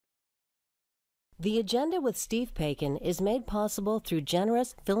The Agenda with Steve Paikin is made possible through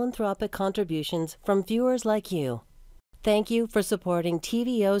generous philanthropic contributions from viewers like you. Thank you for supporting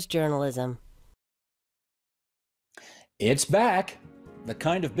TVO's journalism. It's back. The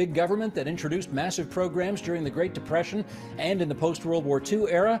kind of big government that introduced massive programs during the Great Depression and in the post-World War II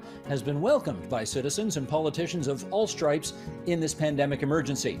era has been welcomed by citizens and politicians of all stripes in this pandemic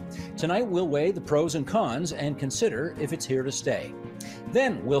emergency. Tonight we'll weigh the pros and cons and consider if it's here to stay.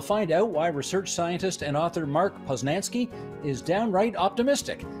 Then we'll find out why research scientist and author Mark Poznański is downright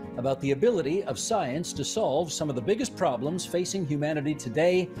optimistic about the ability of science to solve some of the biggest problems facing humanity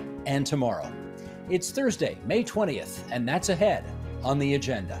today and tomorrow. It's Thursday, May 20th, and that's ahead on the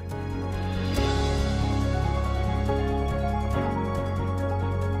agenda.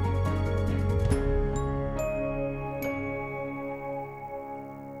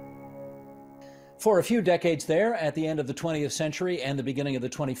 For a few decades there, at the end of the 20th century and the beginning of the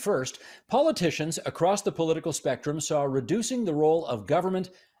 21st, politicians across the political spectrum saw reducing the role of government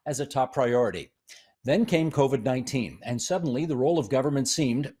as a top priority. Then came COVID-19, and suddenly the role of government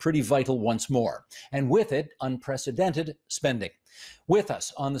seemed pretty vital once more, and with it, unprecedented spending. With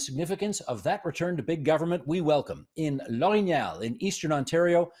us on the significance of that return to big government, we welcome in L'Orignal in Eastern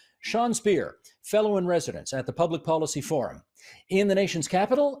Ontario, Sean Speer, fellow in residence at the Public Policy Forum. In the nation's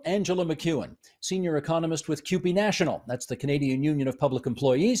capital, Angela McEwen, senior economist with CUPE National, that's the Canadian Union of Public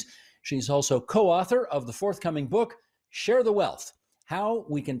Employees. She's also co-author of the forthcoming book, Share the Wealth: How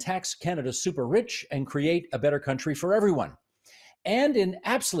We Can Tax Canada's Super Rich and Create a Better Country for Everyone. And in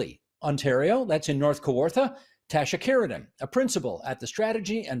Apsley, Ontario, that's in North Kawartha, Tasha Kiernan, a principal at the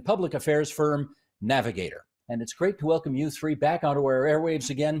strategy and public affairs firm Navigator. And it's great to welcome you three back onto our airwaves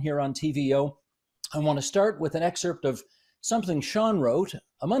again here on TVO. I want to start with an excerpt of something Sean wrote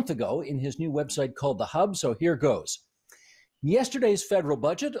a month ago in his new website called The Hub, so here goes. Yesterday's federal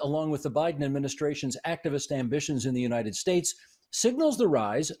budget, along with the Biden administration's activist ambitions in the United States, signals the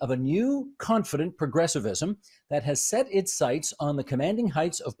rise of a new, confident progressivism that has set its sights on the commanding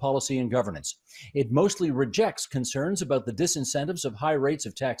heights of policy and governance. It mostly rejects concerns about the disincentives of high rates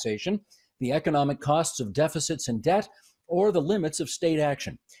of taxation, the economic costs of deficits and debt, or the limits of state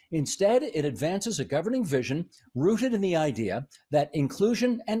action. Instead, it advances a governing vision rooted in the idea that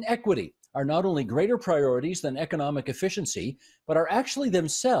inclusion and equity are not only greater priorities than economic efficiency, but are actually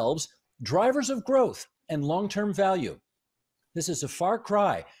themselves drivers of growth and long-term value. This is a far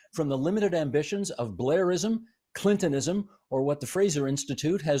cry from the limited ambitions of Blairism, Clintonism, or what the Fraser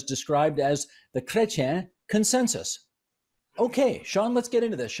Institute has described as the Chrétien consensus. Okay, Sean, let's get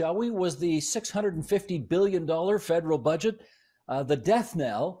into this, shall we? Was the $650 billion federal budget the death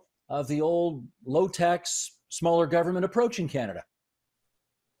knell of the old low-tax, smaller government approach in Canada?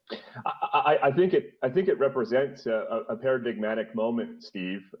 I think it represents a paradigmatic moment,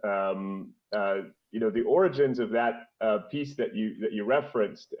 Steve. The origins of that piece that you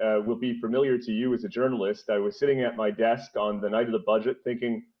referenced will be familiar to you as a journalist. I was sitting at my desk on the night of the budget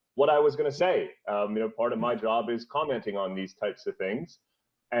thinking what I was going to say. Part of my job is commenting on these types of things.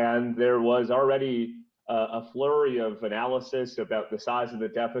 And there was already a flurry of analysis about the size of the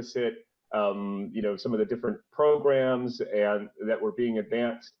deficit, some of the different programs and that were being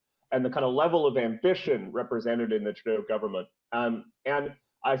advanced, and the kind of level of ambition represented in the Trudeau government. And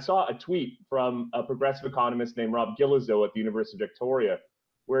I saw a tweet from a progressive economist named Rob Gillizo at the University of Victoria,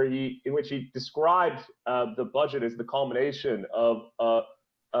 in which he described the budget as the culmination of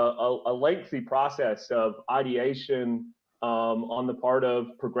a lengthy process of ideation on the part of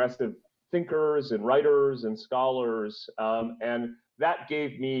progressive thinkers and writers and scholars, and that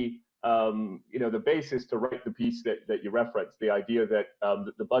gave me the basis to write the piece that you referenced, the idea that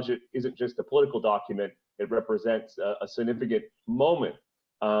the budget isn't just a political document, it represents a significant moment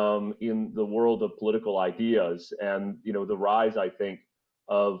in the world of political ideas, and the rise, I think,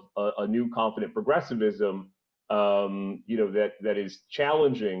 of a new confident progressivism that is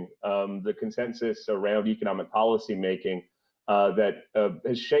challenging the consensus around economic policy making that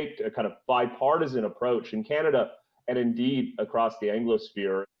has shaped a kind of bipartisan approach in Canada and indeed across the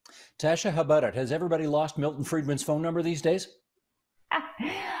Anglosphere. Tasha, how about it? Has everybody lost Milton Friedman's phone number these days?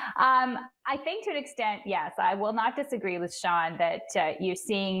 I think to an extent, yes. I will not disagree with Sean that you're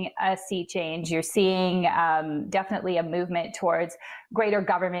seeing a sea change. You're seeing definitely a movement towards greater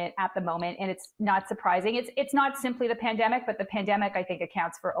government at the moment, and it's not surprising. It's not simply the pandemic, but the pandemic, I think,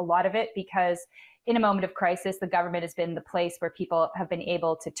 accounts for a lot of it, because in a moment of crisis, the government has been the place where people have been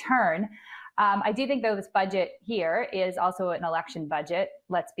able to turn. I do think, though, this budget here is also an election budget.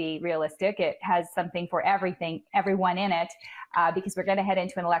 Let's be realistic. It has something for everyone in it. because we're going to head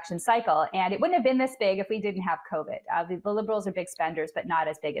into an election cycle. And it wouldn't have been this big if we didn't have COVID. The Liberals are big spenders, but not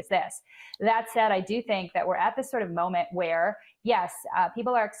as big as this. That said, I do think that we're at this sort of moment where, yes,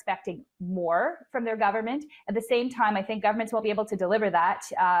 people are expecting more from their government. At the same time, I think governments won't be able to deliver that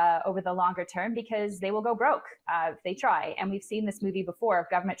over the longer term because they will go broke if they try. And we've seen this movie before. If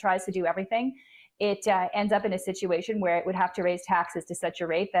government tries to do everything, it ends up in a situation where it would have to raise taxes to such a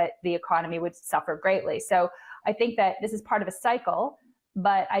rate that the economy would suffer greatly. So I think that this is part of a cycle,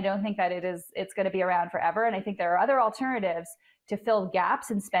 but I don't think that it's going to be around forever. And I think there are other alternatives to fill gaps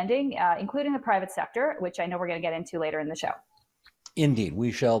in spending, including the private sector, which I know we're going to get into later in the show. Indeed,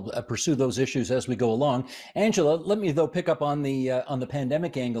 we shall pursue those issues as we go along. Angela, let me though pick up on the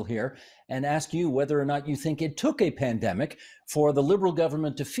pandemic angle here and ask you whether or not you think it took a pandemic for the Liberal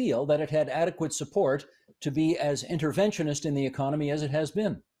government to feel that it had adequate support to be as interventionist in the economy as it has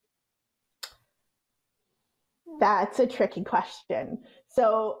been. That's a tricky question.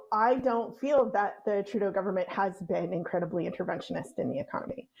 So I don't feel that the Trudeau government has been incredibly interventionist in the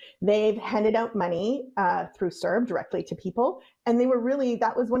economy. They've handed out money through CERB directly to people. And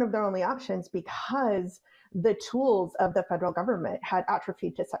that was one of their only options because the tools of the federal government had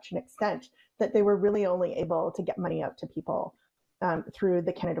atrophied to such an extent that they were really only able to get money out to people through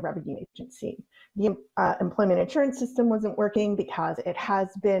the Canada Revenue Agency. The employment insurance system wasn't working because it has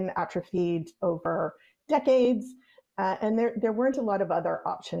been atrophied over decades. And there weren't a lot of other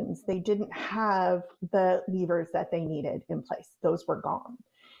options. They didn't have the levers that they needed in place. Those were gone.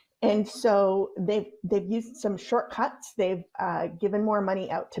 And so they've used some shortcuts. They've given more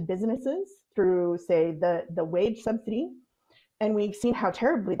money out to businesses through, say, the wage subsidy. And we've seen how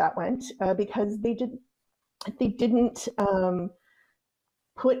terribly that went because they didn't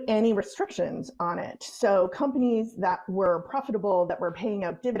put any restrictions on it. So companies that were profitable, that were paying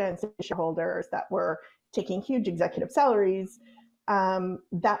out dividends to shareholders, that were taking huge executive salaries,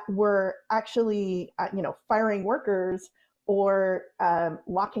 that were actually, firing workers or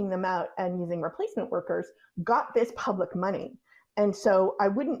locking them out and using replacement workers, got this public money. And so I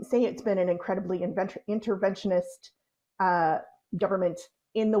wouldn't say it's been an incredibly interventionist government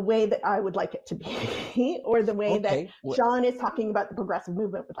in the way that I would like it to be, or the way that Sean is talking about the progressive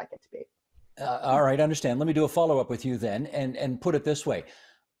movement would like it to be. All right, understand. Let me do a follow-up with you then and put it this way.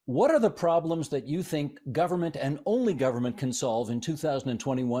 What are the problems that you think government and only government can solve in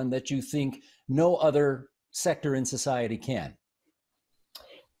 2021 that you think no other sector in society can?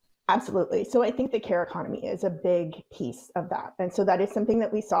 Absolutely. So I think the care economy is a big piece of that. And so that is something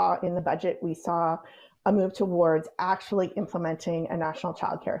that we saw in the budget. We saw a move towards actually implementing a national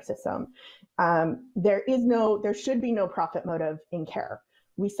childcare system. There should be no profit motive in care.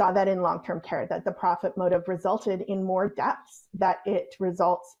 We saw that in long-term care, that the profit motive resulted in more deaths, that it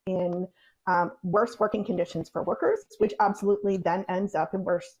results in worse working conditions for workers, which absolutely then ends up in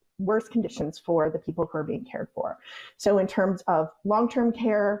worse conditions for the people who are being cared for. So in terms of long-term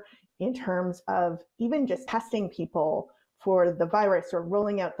care, in terms of even just testing people for the virus or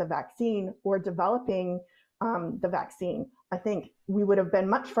rolling out the vaccine or developing the vaccine, I think we would have been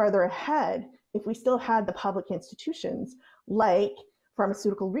much farther ahead if we still had the public institutions like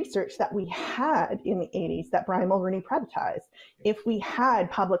pharmaceutical research that we had in the 80s that Brian Mulroney privatized. If we had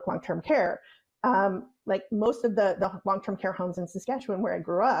public long-term care, like most of the long-term care homes in Saskatchewan where I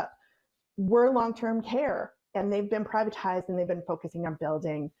grew up were long-term care, and they've been privatized and they've been focusing on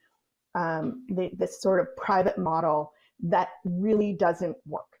building this sort of private model that really doesn't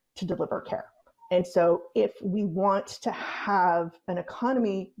work to deliver care. And so if we want to have an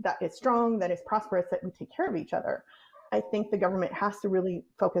economy that is strong, that is prosperous, that we take care of each other, I think the government has to really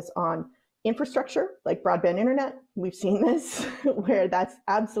focus on infrastructure like broadband internet. We've seen this where that's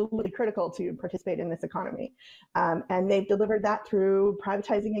absolutely critical to participate in this economy. And they've delivered that through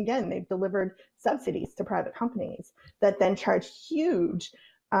privatizing again. They've delivered subsidies to private companies that then charge huge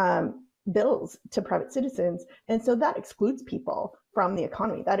bills to private citizens. And so that excludes people from the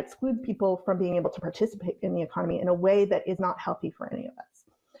economy. That excludes people from being able to participate in the economy in a way that is not healthy for any of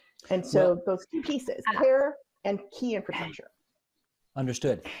us. And so those two pieces, care and key infrastructure.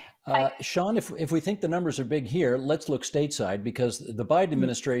 Understood. Sean, if we think the numbers are big here, let's look stateside, because the Biden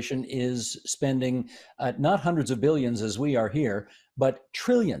administration is spending not hundreds of billions as we are here, but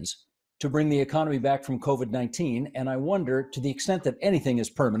trillions to bring the economy back from COVID-19. And I wonder, to the extent that anything is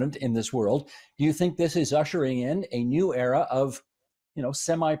permanent in this world, do you think this is ushering in a new era of,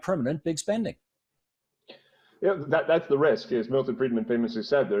 semi-permanent big spending? Yeah, that's the risk, as Milton Friedman famously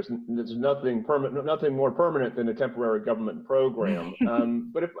said. There's nothing permanent, nothing more permanent than a temporary government program.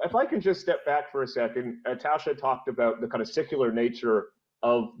 But if I can just step back for a second, Tasha talked about the kind of secular nature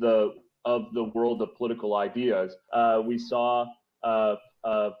of the of the world of political ideas. We saw,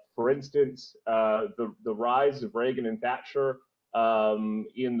 for instance, the rise of Reagan and Thatcher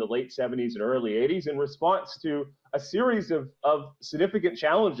in the late 70s and early 80s in response to a series of significant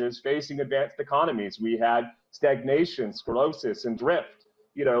challenges facing advanced economies. We had stagnation, sclerosis, and drift,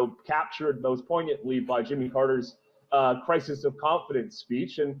 captured most poignantly by Jimmy Carter's crisis of confidence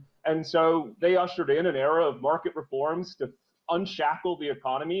speech. And so they ushered in an era of market reforms to unshackle the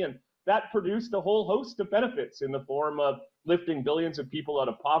economy. And that produced a whole host of benefits in the form of lifting billions of people out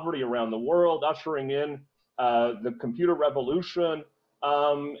of poverty around the world, ushering in the computer revolution,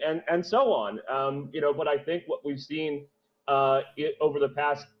 and so on. But I think what we've seen over the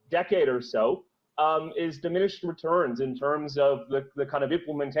past decade or so is diminished returns in terms of the kind of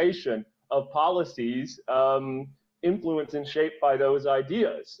implementation of policies influenced and shaped by those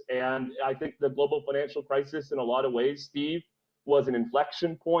ideas. And I think the global financial crisis, in a lot of ways, Steve, was an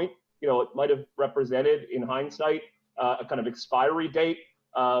inflection point. It might have represented, in hindsight, a kind of expiry date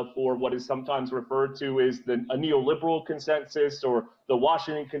for what is sometimes referred to as a neoliberal consensus or the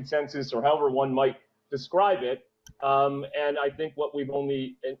Washington consensus, or however one might describe it. And I think what we've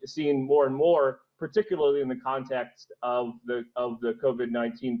only seen more and more, particularly in the context of the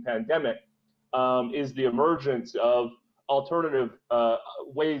COVID-19 pandemic, is the emergence of alternative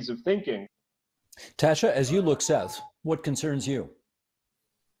ways of thinking. Tasha, as you look south, what concerns you?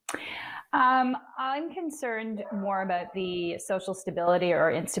 I'm concerned more about the social stability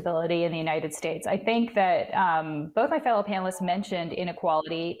or instability in the United States. I think that both my fellow panelists mentioned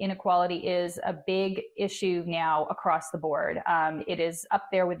inequality. Inequality is a big issue now across the board. It is up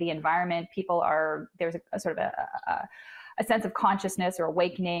there with the environment. There's a sort of a sense of consciousness or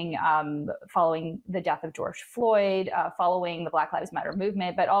awakening following the death of George Floyd, following the Black Lives Matter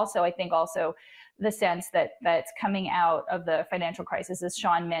movement, but also I think the sense that's coming out of the financial crisis, as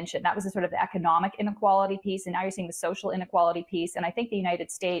Sean mentioned. That was a sort of the economic inequality piece, and now you're seeing the social inequality piece. And I think the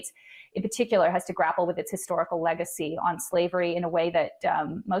United States in particular has to grapple with its historical legacy on slavery in a way that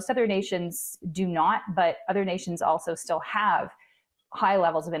most other nations do not, but other nations also still have high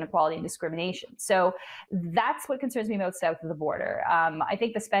levels of inequality and discrimination. So that's what concerns me most south of the border. I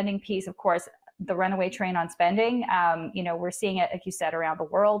think the spending piece, of course, the runaway train on spending, we're seeing it, like you said, around the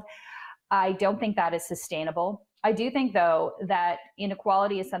world. I don't think that is sustainable. I do think, though, that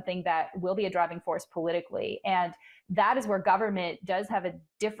inequality is something that will be a driving force politically. And that is where government does have a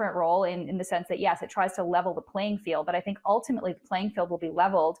different role in the sense that, yes, it tries to level the playing field. But I think ultimately the playing field will be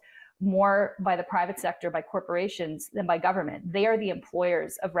leveled more by the private sector, by corporations, than by government. They are the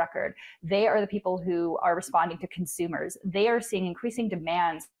employers of record. They are the people who are responding to consumers. They are seeing increasing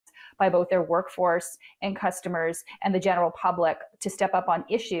demands by both their workforce and customers and the general public to step up on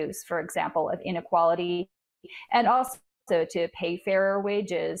issues, for example, of inequality, and also to pay fairer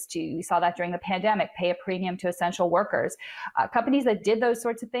wages. We saw that during the pandemic, pay a premium to essential workers. Companies that did those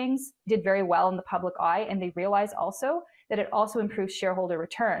sorts of things did very well in the public eye, and they realized also that it also improves shareholder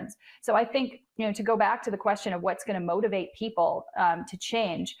returns. So I think, to go back to the question of what's going to motivate people to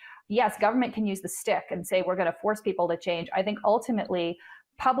change, yes, government can use the stick and say we're going to force people to change. I think ultimately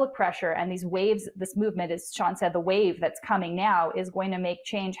public pressure and these waves, this movement, as Sean said, the wave that's coming now is going to make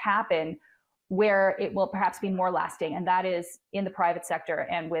change happen where it will perhaps be more lasting, and that is in the private sector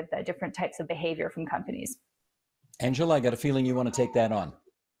and with different types of behavior from companies. Angela, I got a feeling you want to take that on.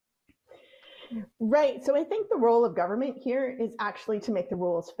 Right. So I think the role of government here is actually to make the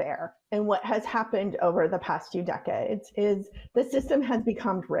rules fair. And what has happened over the past few decades is the system has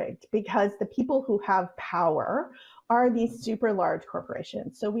become rigged because the people who have power are these super large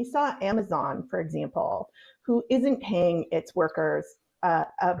corporations. So we saw Amazon, for example, who isn't paying its workers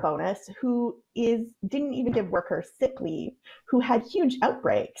a bonus, who didn't even give workers sick leave, who had huge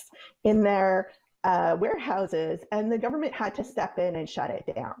outbreaks in their warehouses, and the government had to step in and shut it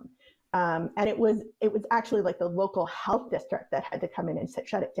down. And it was actually like the local health district that had to come in and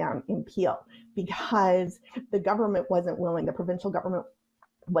shut it down in Peel because the government wasn't willing, the provincial government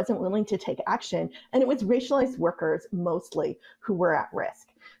wasn't willing to take action. And it was racialized workers mostly who were at risk.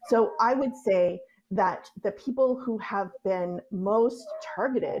 So I would say that the people who have been most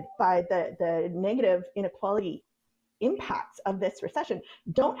targeted by the negative inequality impacts of this recession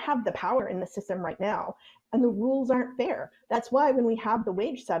don't have the power in the system right now. And the rules aren't fair. That's why when we have the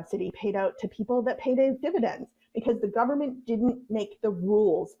wage subsidy paid out to people that paid dividends, because the government didn't make the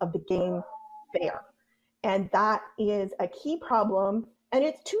rules of the game fair. And that is a key problem. And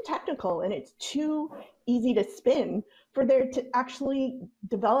it's too technical and it's too easy to spin for there to actually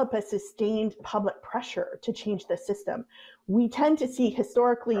develop a sustained public pressure to change the system. We tend to see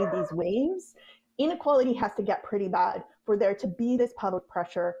historically these waves. Inequality has to get pretty bad for there to be this public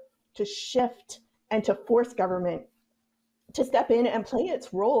pressure to shift and to force government to step in and play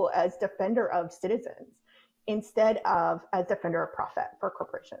its role as defender of citizens instead of as defender of profit for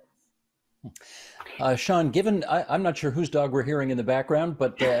corporations. Sean, given, I'm not sure whose dog we're hearing in the background,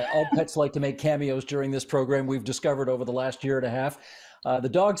 but all pets like to make cameos during this program, we've discovered over the last year and a half. The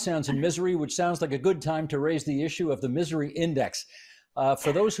dog sounds in misery, which sounds like a good time to raise the issue of the misery index.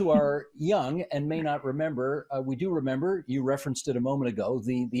 For those who are young and may not remember, we do remember, you referenced it a moment ago,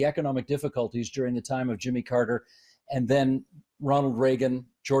 the economic difficulties during the time of Jimmy Carter and then Ronald Reagan,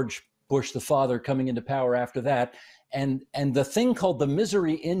 George Bush, the father, coming into power after that. And the thing called the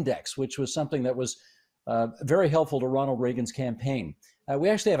misery index, which was something that was very helpful to Ronald Reagan's campaign. We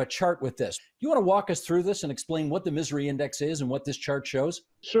actually have a chart with this. Do you want to walk us through this and explain what the misery index is and what this chart shows?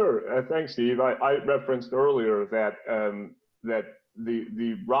 Sure. Thanks, Steve. I referenced earlier that that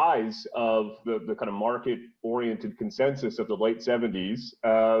the rise of the kind of market-oriented consensus of the late 70s,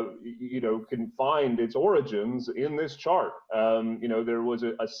 can find its origins in this chart. There was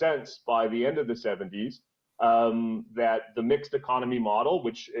a sense by the end of the 70s that the mixed economy model,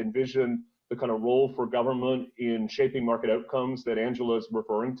 which envisioned the kind of role for government in shaping market outcomes that Angela's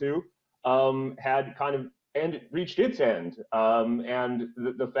referring to, had kind of reached its end. And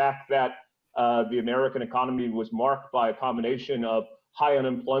the fact that the American economy was marked by a combination of high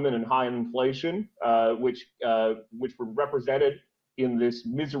unemployment and high inflation, which were represented in this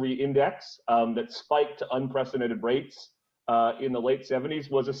misery index that spiked to unprecedented rates in the late 70s,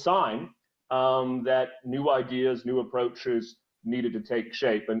 was a sign that new ideas, new approaches needed to take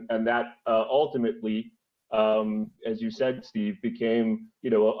shape, and that ultimately, as you said, Steve, became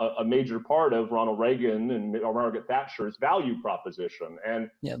a major part of Ronald Reagan and Margaret Thatcher's value proposition. And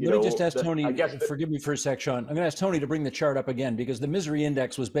let me just ask Tony. Forgive me for a sec, Sean. I'm going to ask Tony to bring the chart up again, because the misery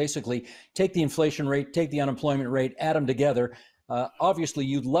index was basically take the inflation rate, take the unemployment rate, add them together. Obviously,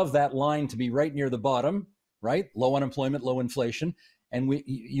 you'd love that line to be right near the bottom, right? Low unemployment, low inflation. And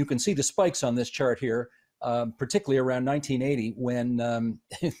you can see the spikes on this chart here, particularly around 1980, when the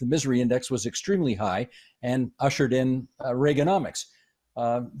misery index was extremely high and ushered in Reaganomics.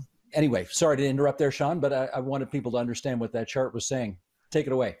 Anyway, sorry to interrupt there, Sean, but I wanted people to understand what that chart was saying. Take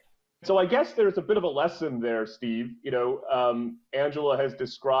it away. So I guess there's a bit of a lesson there, Steve. Angela has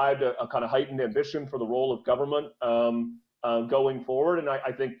described a kind of heightened ambition for the role of government going forward. And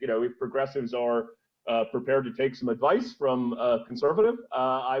I think, if progressives are prepared to take some advice from a conservative,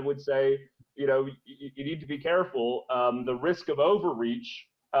 I would say, you need to be careful. The risk of overreach,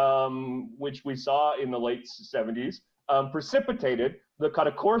 which we saw in the late 70s, precipitated the kind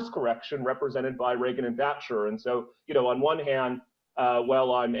of course correction represented by Reagan and Thatcher. And so, on one hand,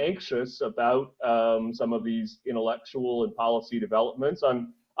 while I'm anxious about some of these intellectual and policy developments,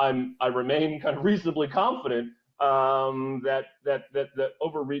 I remain kind of reasonably confident that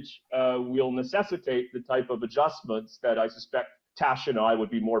overreach will necessitate the type of adjustments that I suspect Tash and I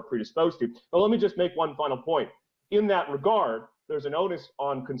would be more predisposed to. But let me just make one final point. In that regard, there's an onus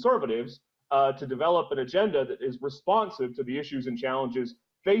on conservatives to develop an agenda that is responsive to the issues and challenges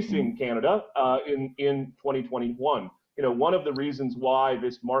facing Canada in 2021. One of the reasons why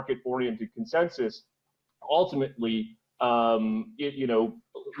this market-oriented consensus ultimately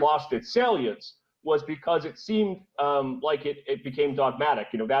lost its salience was because it seemed like it became dogmatic.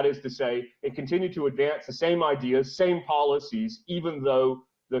 That is to say, it continued to advance the same ideas, same policies, even though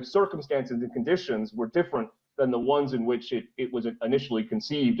the circumstances and conditions were different than the ones in which it was initially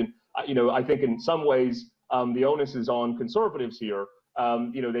conceived. And I think in some ways the onus is on conservatives here.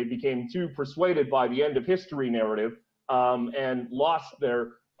 They became too persuaded by the end of history narrative and lost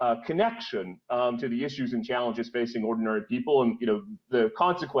their connection to the issues and challenges facing ordinary people. And the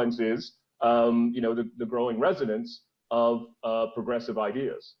consequence is the growing resonance of progressive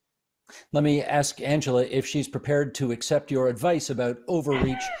ideas. Let me ask Angela if she's prepared to accept your advice about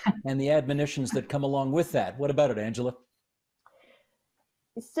overreach and the admonitions that come along with that. What about it, Angela?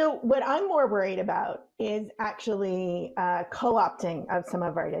 So what I'm more worried about is actually co-opting of some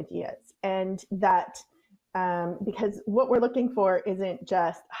of our ideas, and that because what we're looking for isn't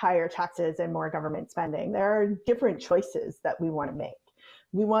just higher taxes and more government spending. There are different choices that we want to make.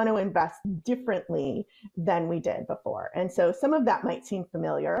 We want to invest differently than we did before. And so some of that might seem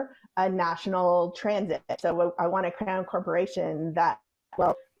familiar, a national transit. So I want a crown corporation that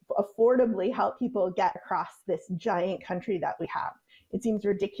will affordably help people get across this giant country that we have. It seems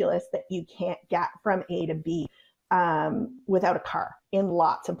ridiculous that you can't get from A to B without a car in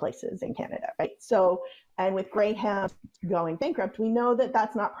lots of places in Canada, right? So, and with Greyhound going bankrupt, we know that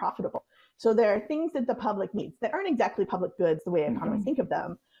that's not profitable. So there are things that the public needs that aren't exactly public goods the way economists think of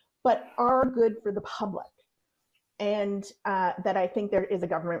them, but are good for the public. And that I think there is a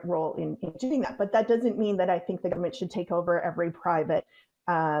government role in doing that. But that doesn't mean that I think the government should take over every private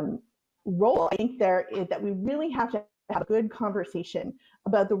role. I think that we really have to have a good conversation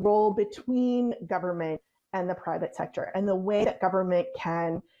about the role between government and the private sector and the way that government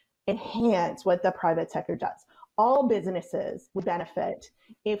can enhance what the private sector does. All businesses would benefit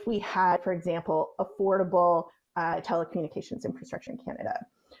if we had, for example, affordable telecommunications infrastructure in Canada,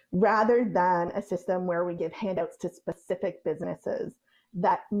 rather than a system where we give handouts to specific businesses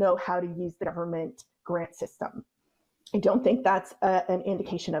that know how to use the government grant system. I don't think that's an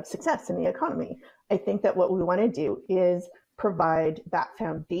indication of success in the economy. I think that what we want to do is provide that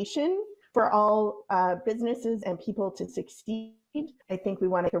foundation for all businesses and people to succeed. I think we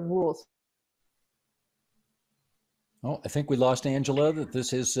want to make the rules. Oh, I think we lost Angela. That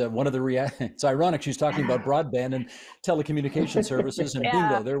this is one of the it's ironic. She's talking about broadband and telecommunication services, and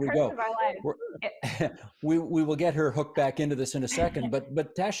bingo, there we go. We will get her hooked back into this in a second.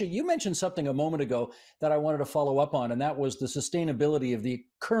 But Tasha, you mentioned something a moment ago that I wanted to follow up on, and that was the sustainability of the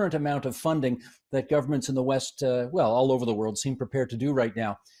current amount of funding that governments in the West, well, all over the world, seem prepared to do right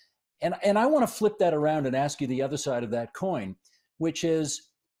now. And I want to flip that around and ask you the other side of that coin, which is,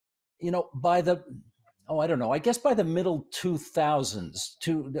 by the I don't know, I guess by the middle 2000s,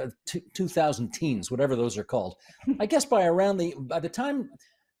 2000 teens, whatever those are called, I guess by the time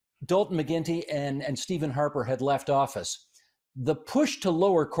Dalton McGuinty and Stephen Harper had left office, the push to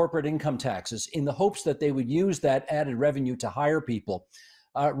lower corporate income taxes in the hopes that they would use that added revenue to hire people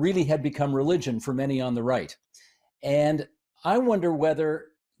really had become religion for many on the right. And I wonder whether,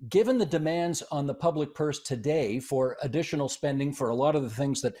 given the demands on the public purse today for additional spending for a lot of the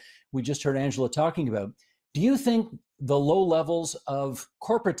things that we just heard Angela talking about, do you think the low levels of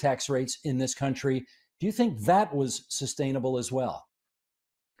corporate tax rates in this country, do you think that was sustainable as well?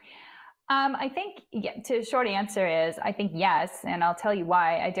 I think the short answer is I think yes, and I'll tell you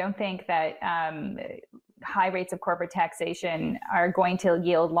why. I don't think that high rates of corporate taxation are going to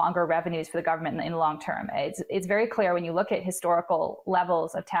yield longer revenues for the government in the long term. It's very clear when you look at historical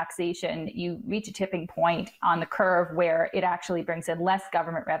levels of taxation, you reach a tipping point on the curve where it actually brings in less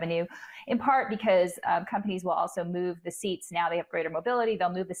government revenue, in part because companies will also move the seats. Now they have greater mobility.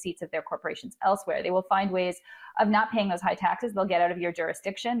 They'll move the seats of their corporations elsewhere. They will find ways of not paying those high taxes. They'll get out of your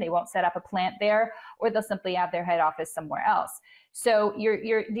jurisdiction. They won't set up a plant there, or they'll simply have their head office somewhere else. So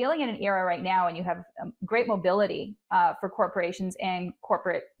you're dealing in an era right now, and you have great mobility for corporations and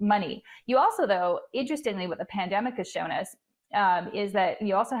corporate money. You also, though, interestingly, what the pandemic has shown us is that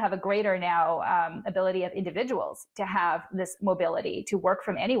you also have a greater now ability of individuals to have this mobility to work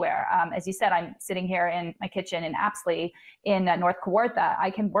from anywhere. As you said, I'm sitting here in my kitchen in Apsley in North Kawartha.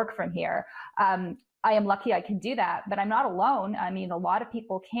 I can work from here. I am lucky I can do that, but I'm not alone. I mean, a lot of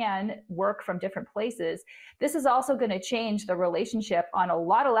people can work from different places. This is also going to change the relationship on a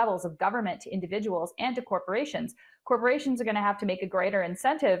lot of levels of government to individuals and to corporations. Corporations are going to have to make a greater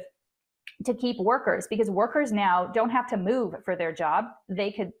incentive to keep workers, because workers now don't have to move for their job.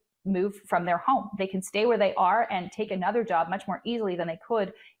 They could move from their home. They can stay where they are and take another job much more easily than they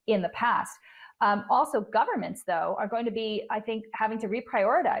could in the past. Also, governments, though, are going to be, I think, having to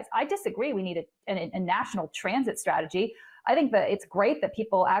reprioritize. I disagree. We need a national transit strategy. I think that it's great that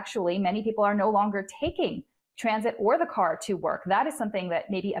many people are no longer taking transit or the car to work. That is something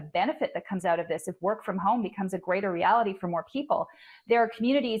that maybe a benefit that comes out of this if work from home becomes a greater reality for more people. There are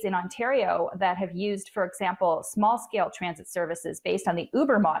communities in Ontario that have used, for example, small-scale transit services based on the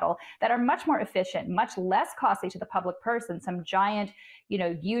Uber model that are much more efficient, much less costly to the public purse than some giant,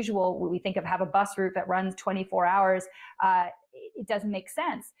 usual, we think of have a bus route that runs 24 hours. It doesn't make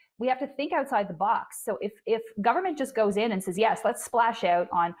sense. We have to think outside the box. So if government just goes in and says, yes, let's splash out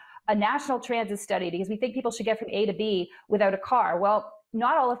on a national transit study because we think people should get from A to B without a car. Well,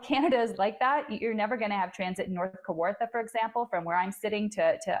 not all of Canada is like that. You're never going to have transit in North Kawartha, for example, from where I'm sitting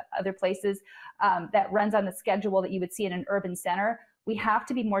to other places that runs on the schedule that you would see in an urban center. We have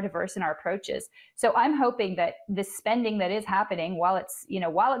to be more diverse in our approaches. So I'm hoping that this spending that is happening while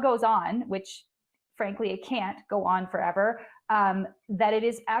it goes on, which frankly, it can't go on forever, that it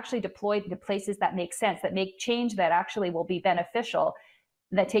is actually deployed to places that make sense, that make change that actually will be beneficial,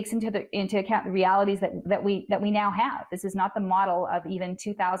 that takes into account the realities that we now have. This is not the model of even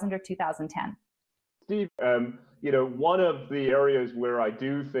 2000 or 2010. Steve, one of the areas where I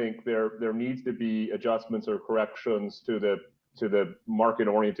do think there needs to be adjustments or corrections to the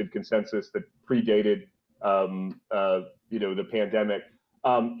market-oriented consensus that predated the pandemic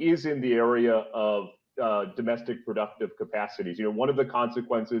is in the area of domestic productive capacities. One of the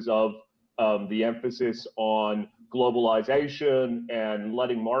consequences of the emphasis on globalization and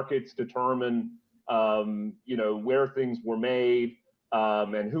letting markets determine where things were made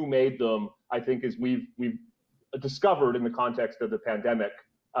and who made them, I think as we've discovered in the context of the pandemic,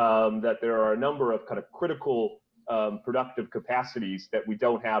 that there are a number of kind of critical productive capacities that we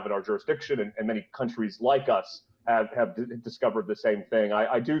don't have in our jurisdiction, and many countries like us have discovered the same thing.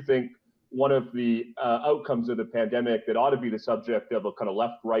 I do think one of the outcomes of the pandemic that ought to be the subject of a kind of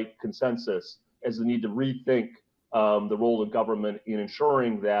left-right consensus is the need to rethink the role of government in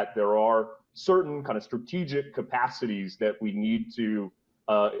ensuring that there are certain kind of strategic capacities that we need to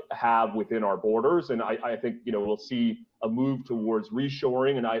have within our borders. And I think, we'll see a move towards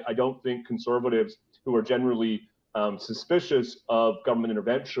reshoring. And I don't think conservatives who are generally suspicious of government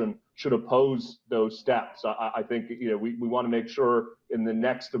intervention should oppose those steps. I think, we want to make sure in the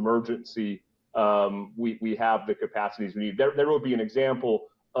next emergency, we have the capacities we need. There will be an example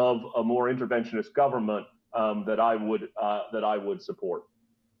of a more interventionist government that I would support.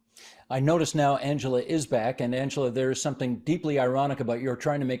 I notice now Angela is back, and Angela, there is something deeply ironic about your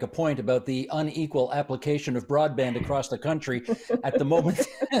trying to make a point about the unequal application of broadband across the country at the moment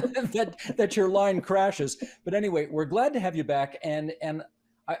that your line crashes. But anyway, we're glad to have you back, and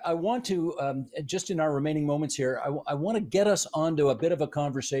I want to, just in our remaining moments here, I want to get us onto a bit of a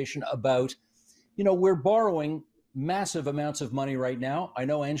conversation about, we're borrowing massive amounts of money right now. I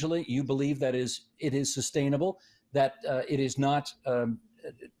know, Angela, you believe that it is sustainable, that it is not,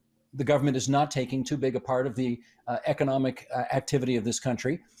 the government is not taking too big a part of the economic activity of this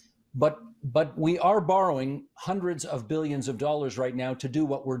country. But we are borrowing hundreds of billions of dollars right now to do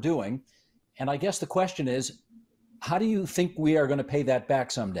what we're doing. And I guess the question is, how do you think we are going to pay that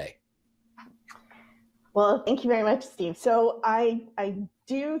back someday? Well, thank you very much, Steve. So I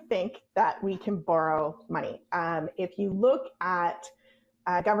do think that we can borrow money. If you look at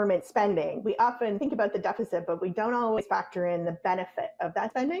government spending, we often think about the deficit, but we don't always factor in the benefit of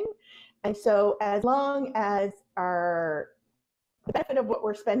that spending. And so as long as the benefit of what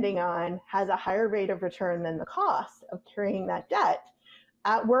we're spending on has a higher rate of return than the cost of carrying that debt,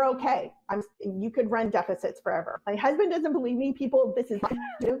 we're okay. You could run deficits forever. My husband doesn't believe me, people. This is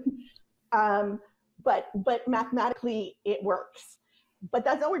but mathematically it works. But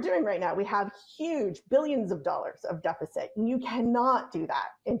that's what we're doing right now. We have huge billions of dollars of deficit. You cannot do that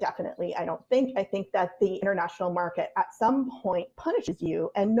indefinitely, I don't think. I think that the international market at some point punishes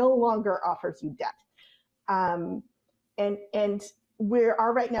you and no longer offers you debt. And we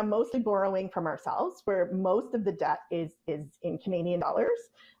are right now mostly borrowing from ourselves, where most of the debt is in Canadian dollars.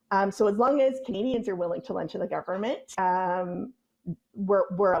 So as long as Canadians are willing to lend to the government,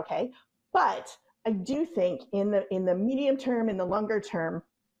 we're okay. But I do think in the medium term, in the longer term,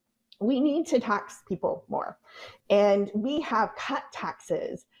 we need to tax people more. And we have cut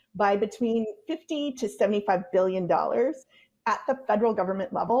taxes by between $50 to $75 billion at the federal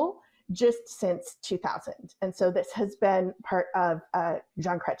government level just since 2000. And so this has been part of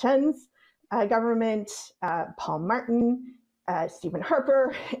Jean Chrétien's government, Paul Martin, Stephen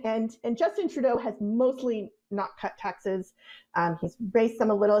Harper, and Justin Trudeau has mostly not cut taxes. He's raised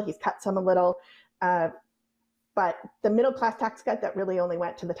some a little, he's cut some a little. But the middle class tax cut that really only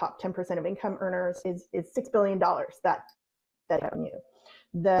went to the top 10% of income earners is $6 billion that revenue.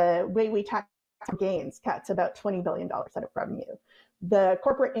 The way we tax gains cuts about $20 billion out of revenue. The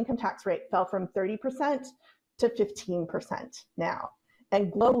corporate income tax rate fell from 30% to 15% now.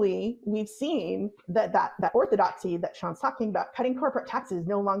 And globally, we've seen that orthodoxy that Sean's talking about, cutting corporate taxes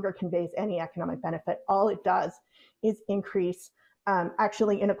no longer conveys any economic benefit. All it does is increase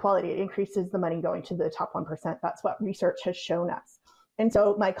actually inequality. It increases the money going to the top 1%. That's what research has shown us. And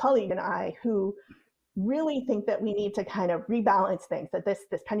so my colleague and I, who really think that we need to kind of rebalance things, that this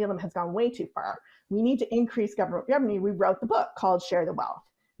pendulum has gone way too far, we need to increase government revenue. We wrote the book called Share the Wealth,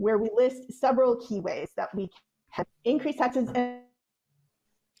 where we list several key ways that we can increase taxes.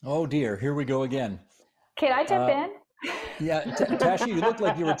 Oh dear, here we go again. Can I jump in? Yeah, Tasha, you look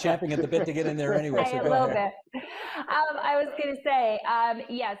like you were champing at the bit to get in there anyway. So a little bit. I was going to say,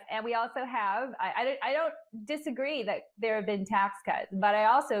 yes, and we also have, I don't disagree that there have been tax cuts, but I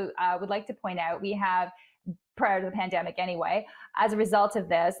also would like to point out we have, prior to the pandemic anyway, as a result of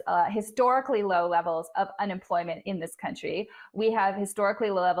this, historically low levels of unemployment in this country. We have historically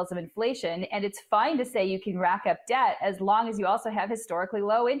low levels of inflation, and it's fine to say you can rack up debt as long as you also have historically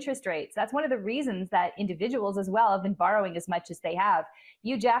low interest rates. That's one of the reasons that individuals as well have been borrowing as much as they have.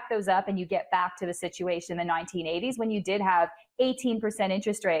 You jack those up and you get back to the situation in the 1980s when you did have 18%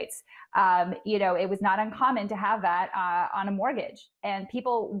 interest rates. It was not uncommon to have that on a mortgage, and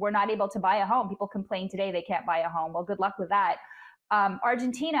people were not able to buy a home. People complain today they can't buy a home. Well, good luck with that.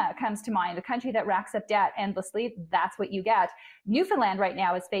 Argentina comes to mind, a country that racks up debt endlessly. That's what you get. Newfoundland right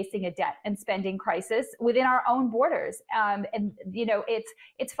now is facing a debt and spending crisis within our own borders. And you know,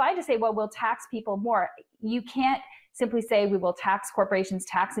 it's fine to say, well, we'll tax people more. You can't simply say we will tax corporations,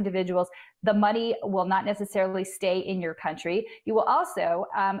 tax individuals. The money will not necessarily stay in your country. You will also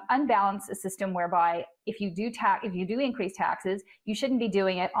unbalance a system whereby if you do increase taxes, you shouldn't be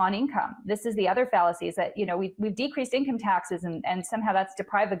doing it on income. This is the other fallacy, is that, you know, we've decreased income taxes and somehow that's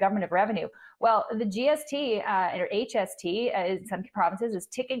deprived the government of revenue. Well, the GST or HST in some provinces is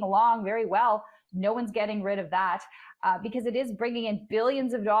ticking along very well. No one's getting rid of that because it is bringing in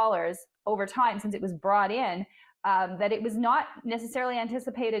billions of dollars over time since it was brought in. That it was not necessarily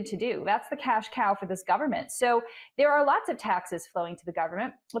anticipated to do. That's the cash cow for this government. So there are lots of taxes flowing to the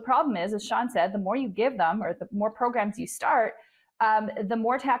government. The problem is, as Sean said, the more you give them or the more programs you start, the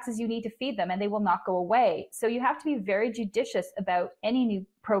more taxes you need to feed them, and they will not go away. So you have to be very judicious about any new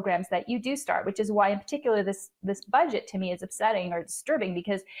programs that you do start, which is why in particular this budget to me is upsetting or disturbing,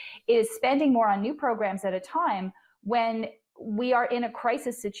 because it is spending more on new programs at a time when we are in a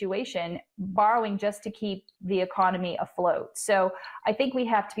crisis situation, borrowing just to keep the economy afloat. So I think we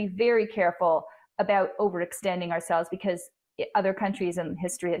have to be very careful about overextending ourselves, because other countries in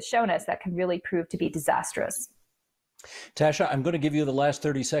history has shown us that can really prove to be disastrous. Tasha, I'm going to give you the last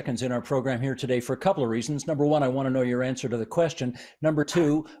 30 seconds in our program here today for a couple of reasons. Number one, I want to know your answer to the question. Number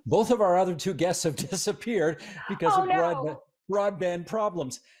two, both of our other two guests have disappeared because of broadband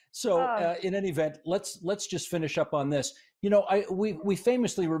problems. So in any event, let's just finish up on this. You know, we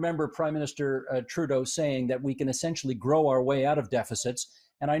famously remember Prime Minister Trudeau saying that we can essentially grow our way out of deficits.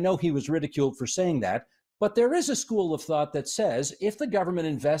 And I know he was ridiculed for saying that. But there is a school of thought that says if the government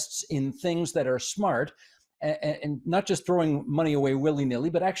invests in things that are smart, and not just throwing money away willy-nilly,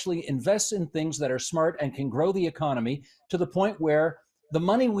 but actually invests in things that are smart and can grow the economy to the point where the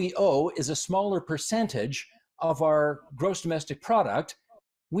money we owe is a smaller percentage of our gross domestic product,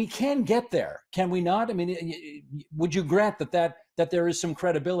 we can get there, can we not? I mean, would you grant that there is some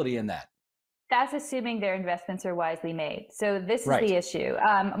credibility in that? That's assuming their investments are wisely made. So this is the issue.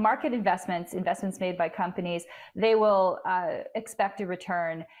 Market investments made by companies, they will expect a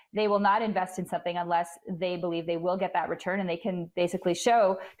return. They will not invest in something unless they believe they will get that return, and they can basically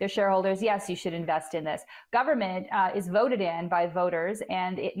show their shareholders, yes, you should invest in this. Government is voted in by voters,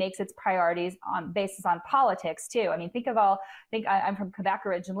 and it makes its priorities on basis on politics too. I mean, I'm from Quebec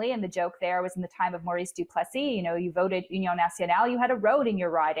originally, and the joke there was in the time of Maurice Duplessis. You know, you voted Union Nationale, you had a road in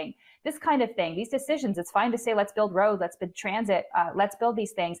your riding. This kind of thing, these decisions, it's fine to say, let's build roads, let's build transit, let's build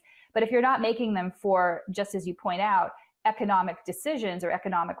these things. But if you're not making them for, just as you point out, economic decisions or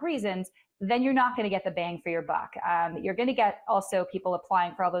economic reasons, then you're not going to get the bang for your buck. You're going to get also people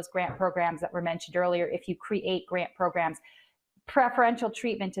applying for all those grant programs that were mentioned earlier. If you create grant programs, preferential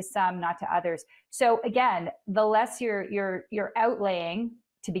treatment to some, not to others. So again, the less you're outlaying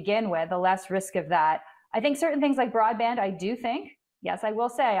to begin with, the less risk of that. I think certain things like broadband, yes, I will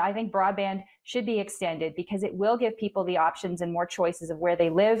say, I think broadband should be extended because it will give people the options and more choices of where they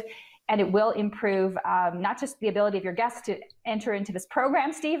live. And it will improve not just the ability of your guests to enter into this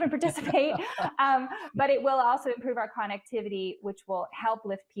program, Steve, and participate, but it will also improve our connectivity, which will help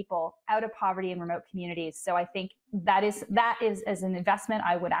lift people out of poverty in remote communities. So I think that is as an investment,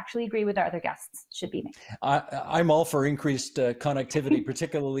 I would actually agree with our other guests, should be made. I'm all for increased connectivity,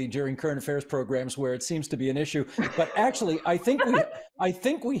 particularly during current affairs programs where it seems to be an issue. But actually, I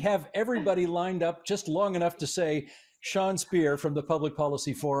think we have everybody lined up just long enough to say Sean Speer from the Public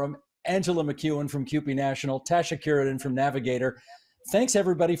Policy Forum, Angela McEwen from CUPE National, Tasha Kheiriddin from Navigator. Thanks,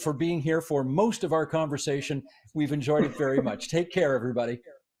 everybody, for being here for most of our conversation. We've enjoyed it very much. Take care, everybody.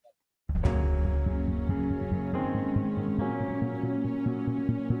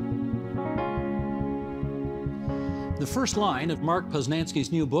 The first line of Mark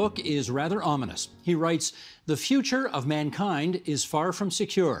Poznański's new book is rather ominous. He writes, "The future of mankind is far from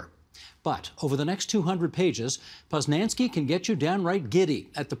secure." But over the next 200 pages, Poznański can get you downright giddy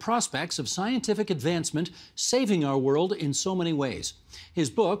at the prospects of scientific advancement saving our world in so many ways.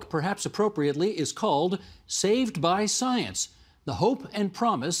 His book, perhaps appropriately, is called Saved by Science, The Hope and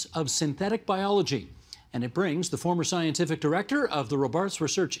Promise of Synthetic Biology. And it brings the former scientific director of the Robarts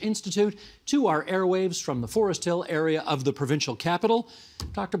Research Institute to our airwaves from the Forest Hill area of the provincial capital.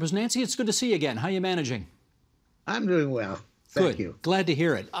 Dr. Poznański, it's good to see you again. How are you managing? I'm doing well. Thank you. Glad to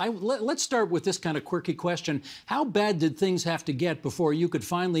hear it. Let's start with this kind of quirky question. How bad did things have to get before you could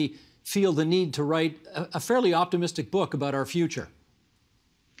finally feel the need to write a fairly optimistic book about our future?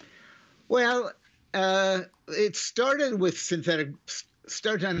 Well, it started with started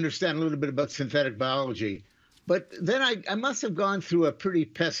to understand a little bit about synthetic biology But then I must have gone through a pretty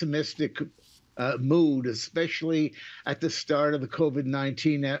pessimistic mood, especially at the start of the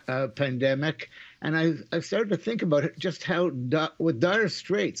COVID-19 pandemic. And I started to think about it, just what dire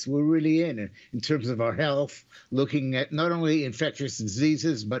straits we're really in terms of our health, looking at not only infectious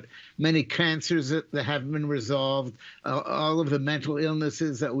diseases, but many cancers that haven't been resolved, all of the mental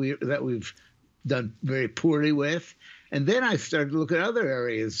illnesses that we've done very poorly with. And then I started to look at other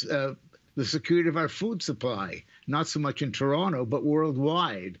areas, the security of our food supply, not so much in Toronto, but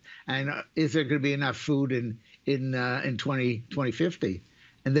worldwide. And is there going to be enough food in 2050?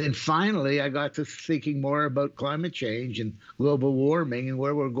 And then finally, I got to thinking more about climate change and global warming and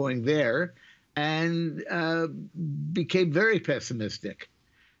where we're going there, and became very pessimistic.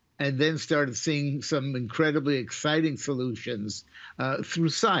 And then started seeing some incredibly exciting solutions through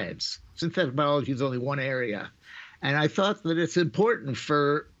science. Synthetic biology is only one area. And I thought that it's important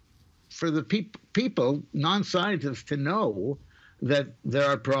for the people, non-scientists, to know that there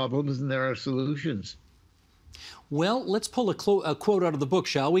are problems and there are solutions. Well, let's pull a quote out of the book,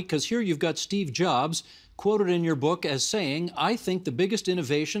 shall we? Because here you've got Steve Jobs quoted in your book as saying, "I think the biggest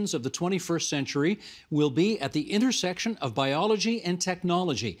innovations of the 21st century will be at the intersection of biology and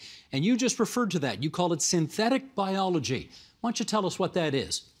technology." And you just referred to that. You call it synthetic biology. Why don't you tell us what that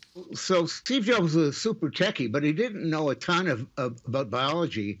is? So Steve Jobs was a super techie, but he didn't know a ton about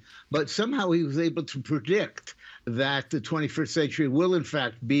biology. But somehow he was able to predict that the 21st century will, in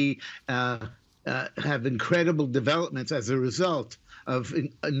fact, be have incredible developments as a result of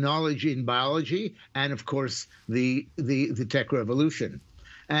knowledge in biology and, of course, the tech revolution.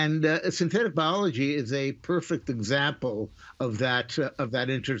 And synthetic biology is a perfect example of that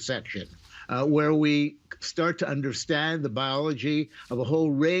intersection, where we start to understand the biology of a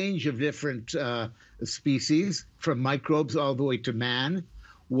whole range of different species, from microbes all the way to man,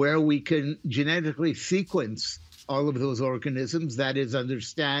 where we can genetically sequence all of those organisms, that is,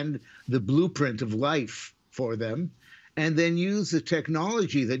 understand the blueprint of life for them, and then use the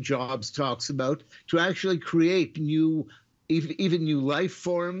technology that Jobs talks about to actually create even new life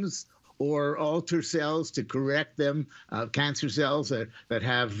forms, or alter cells to correct them, cancer cells that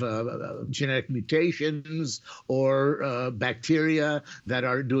have genetic mutations, or bacteria that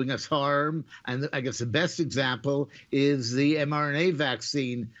are doing us harm. And I guess the best example is the mRNA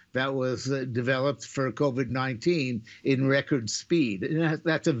vaccine that was developed for COVID-19 in record speed. And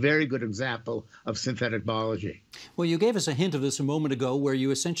that's a very good example of synthetic biology. Well, you gave us a hint of this a moment ago, where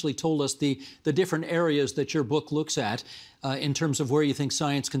you essentially told us the different areas that your book looks at in terms of where you think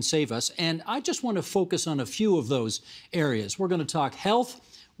science can save us. And I just want to focus on a few of those areas. We're going to talk health,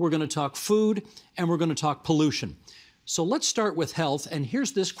 we're going to talk food, and we're going to talk pollution. So let's start with health. And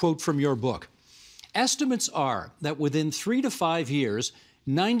here's this quote from your book. "Estimates are that within 3 to 5 years,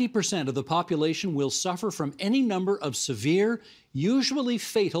 90% of the population will suffer from any number of severe, usually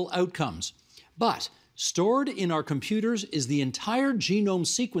fatal outcomes. But stored in our computers is the entire genome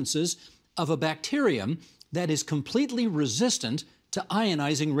sequences of a bacterium that is completely resistant to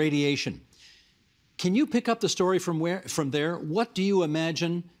ionizing radiation." Can you pick up the story from there? What do you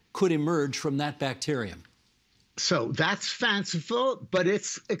imagine could emerge from that bacterium? So that's fanciful, but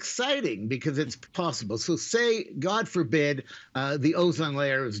it's exciting because it's possible. So say, God forbid, the ozone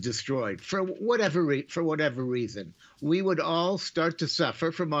layer is destroyed for whatever reason. We would all start to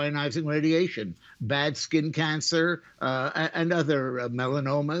suffer from ionizing radiation, bad skin cancer, and other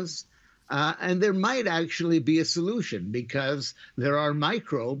melanomas. And there might actually be a solution, because there are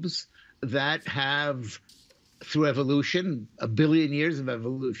microbes that have, through evolution, a billion years of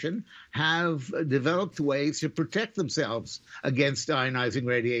evolution, have developed ways to protect themselves against ionizing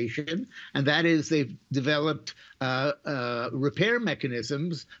radiation. And that is, they've developed repair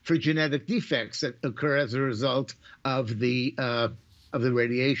mechanisms for genetic defects that occur as a result of the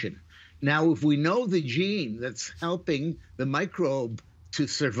radiation. Now, if we know the gene that's helping the microbe to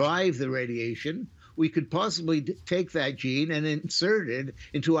survive the radiation, we could possibly take that gene and insert it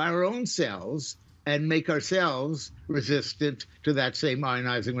into our own cells and make ourselves resistant to that same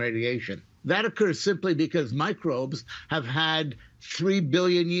ionizing radiation. That occurs simply because microbes have had 3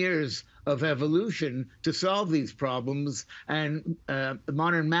 billion years of evolution to solve these problems, and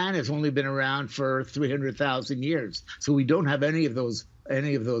modern man has only been around for 300,000 years. So we don't have any of those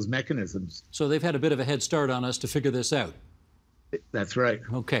mechanisms. So they've had a bit of a head start on us to figure this out. That's right.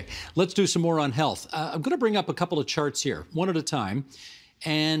 Okay, let's do some more on health. I'm going to bring up a couple of charts here, one at a time.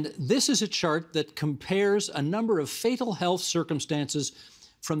 And this is a chart that compares a number of fatal health circumstances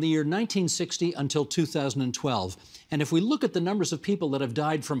from the year 1960 until 2012. And if we look at the numbers of people that have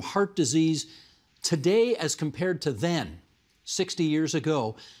died from heart disease today as compared to then, 60 years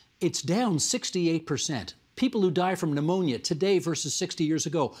ago, it's down 68%. People who die from pneumonia today versus 60 years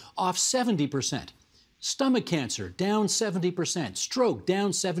ago, off 70%. Stomach cancer, down 70%. Stroke,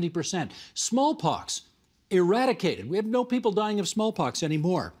 down 70%. Smallpox, eradicated. We have no people dying of smallpox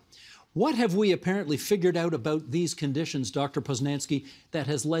anymore. What have we apparently figured out about these conditions, Dr. Poznansky, that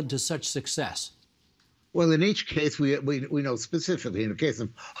has led to such success? Well, in each case, we know specifically. In the case of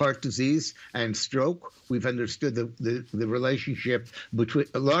heart disease and stroke, we've understood the relationship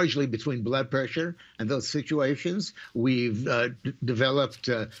largely between blood pressure and those situations. We've developed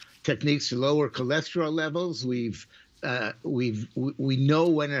techniques to lower cholesterol levels. We know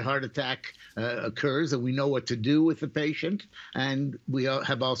when a heart attack occurs, and we know what to do with the patient. And we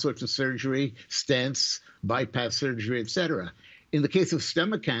have all sorts of surgery, stents, bypass surgery, etc. In the case of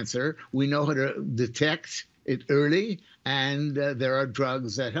stomach cancer, we know how to detect it early, and there are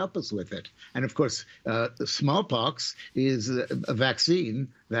drugs that help us with it. And of course, smallpox is a vaccine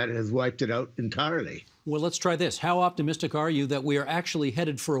that has wiped it out entirely. Well, let's try this. How optimistic are you that we are actually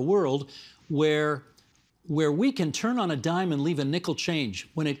headed for a world where we can turn on a dime and leave a nickel change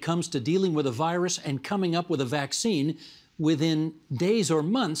when it comes to dealing with a virus and coming up with a vaccine within days or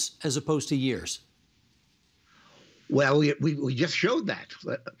months as opposed to years? Well, we just showed that.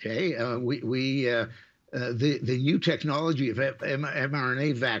 Okay, the new technology of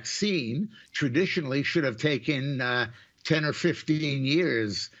mRNA vaccine traditionally should have taken 10 or 15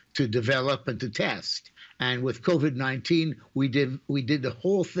 years to develop and to test. And with COVID-19, we did the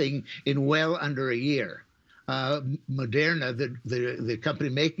whole thing in well under a year. Moderna, the company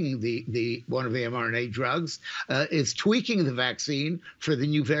making one of the mRNA drugs, is tweaking the vaccine for the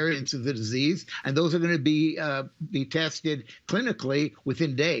new variants of the disease, and those are going to be tested clinically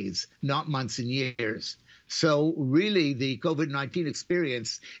within days, not months and years. So really, the COVID-19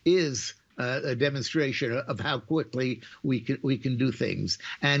 experience is a demonstration of how quickly we can do things.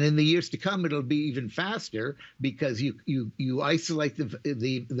 And in the years to come, it'll be even faster because you isolate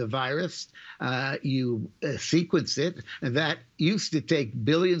the virus, you sequence it, and that used to take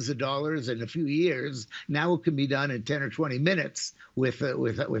billions of dollars in a few years. Now it can be done in 10 or 20 minutes with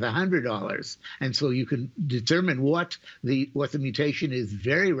 $100. And so you can determine what the mutation is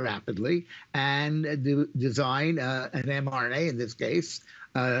very rapidly and design an mRNA, in this case,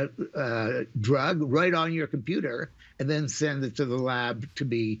 drug right on your computer, and then send it to the lab to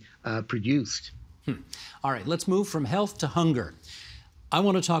be produced. All right, let's move from health to hunger. I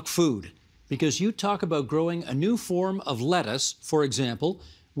want to talk food, because you talk about growing a new form of lettuce, for example,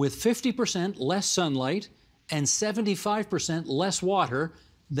 with 50% less sunlight and 75% less water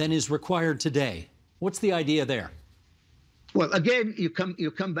than is required today. What's the idea there? Well, again, you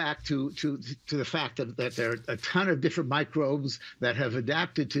come back to the fact that there are a ton of different microbes that have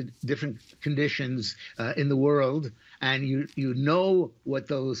adapted to different conditions in the world, and you know what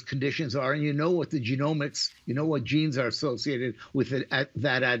those conditions are, and you know what the genomics, you know what genes are associated with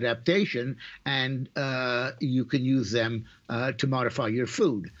that adaptation, and you can use them to modify your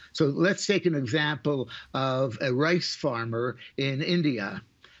food. So let's take an example of a rice farmer in India.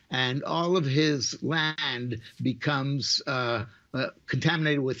 And all of his land becomes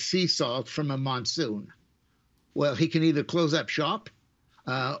contaminated with sea salt from a monsoon. Well, he can either close up shop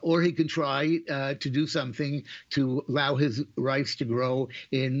or he can try to do something to allow his rice to grow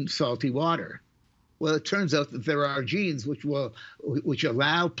in salty water. Well, it turns out that there are genes which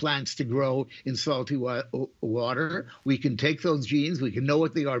allow plants to grow in salty water. We can take those genes, we can know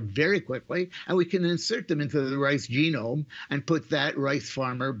what they are very quickly, and we can insert them into the rice genome and put that rice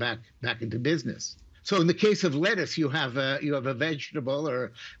farmer back into business. So in the case of lettuce, you have a vegetable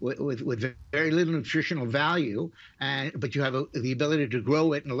with very little nutritional value, but you have the ability to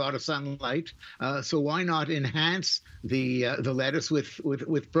grow it in a lot of sunlight. So why not enhance the lettuce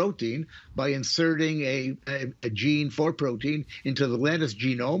with protein by inserting a gene for protein into the lettuce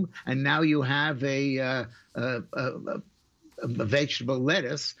genome, and now you have a vegetable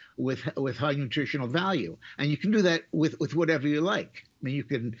lettuce with high nutritional value, and you can do that with whatever you like. I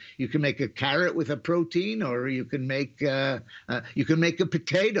mean, you can make a carrot with a protein, or you can make a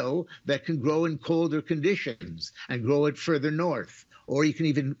potato that can grow in colder conditions and grow it further north, or you can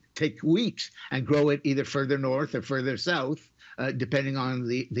even take wheat and grow it either further north or further south, depending on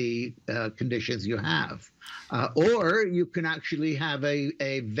the conditions you have. Or you can actually have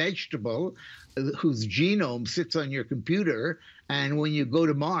a vegetable whose genome sits on your computer, and when you go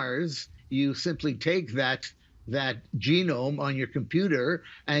to Mars, you simply take that genome on your computer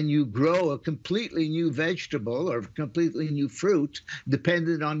and you grow a completely new vegetable or completely new fruit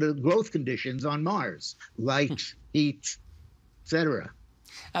dependent on the growth conditions on Mars, light, heat, etc.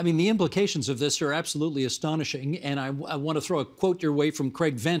 I mean, the implications of this are absolutely astonishing. And I want to throw a quote your way from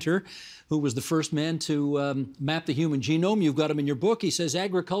Craig Venter, who was the first man to map the human genome. You've got him in your book. He says,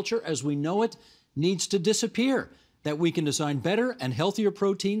 agriculture as we know it needs to disappear, that we can design better and healthier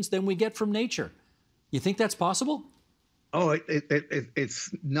proteins than we get from nature. You think that's possible? Oh,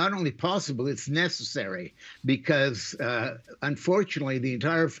 it's not only possible, it's necessary, because unfortunately, the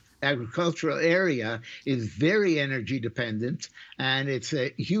entire agricultural area is very energy dependent, and it's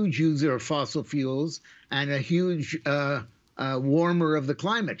a huge user of fossil fuels and a huge warmer of the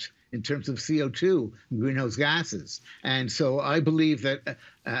climate in terms of CO2, greenhouse gases. And so I believe that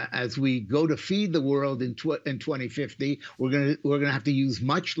as we go to feed the world in 2050, we're gonna have to use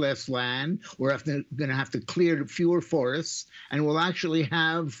much less land. We're gonna have to clear fewer forests, and we'll actually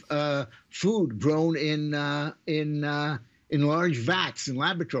have food grown in large vats in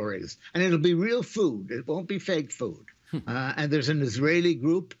laboratories, and it'll be real food. It won't be fake food. And there's an Israeli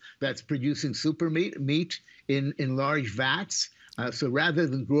group that's producing super meat in large vats. So rather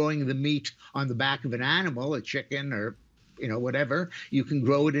than growing the meat on the back of an animal, a chicken or whatever, you can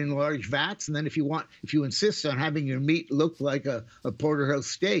grow it in large vats. And then if you insist on having your meat look like a porterhouse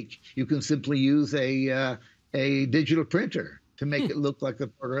steak, you can simply use a digital printer to make it look like a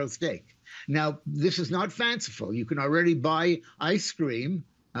porterhouse steak. Now, this is not fanciful. You can already buy ice cream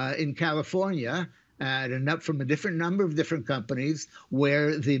in California from a different number of different companies,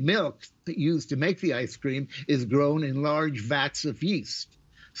 where the milk used to make the ice cream is grown in large vats of yeast.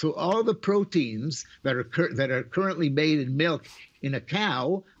 So all the proteins that are currently made in milk in a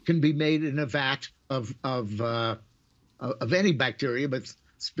cow can be made in a vat of any bacteria, but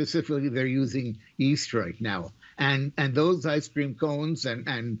specifically they're using yeast right now. And those ice cream cones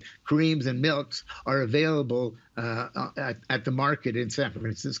and creams and milks are available at the market in San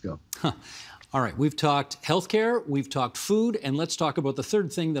Francisco. Huh. All right, we've talked healthcare, we've talked food, and let's talk about the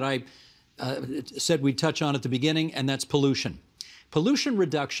third thing that I said we'd touch on at the beginning, and that's pollution. Pollution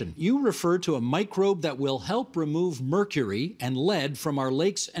reduction. You referred to a microbe that will help remove mercury and lead from our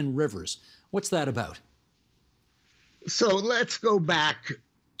lakes and rivers. What's that about? So let's go back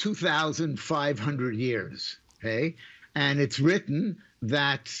 2,500 years, okay? And it's written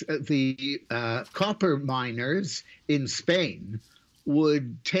that the copper miners in Spain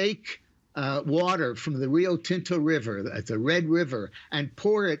would take water from the Rio Tinto River, that's a red river, and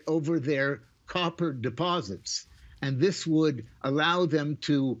pour it over their copper deposits. And this would allow them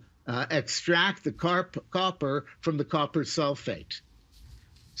to extract the copper from the copper sulfate.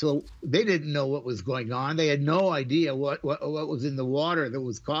 So they didn't know what was going on. They had no idea what was in the water that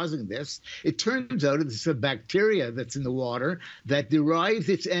was causing this. It turns out it's a bacteria that's in the water that derives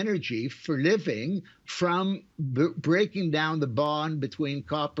its energy for living from breaking down the bond between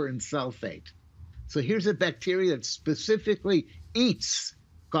copper and sulfate. So here's a bacteria that specifically eats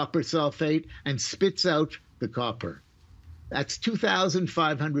copper sulfate and spits out the copper. That's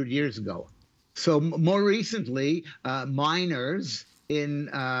 2,500 years ago. So more recently, miners in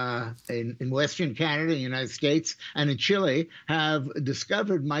Western Canada, the United States, and in Chile have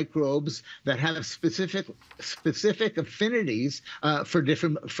discovered microbes that have specific affinities for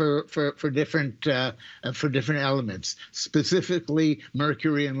different elements, specifically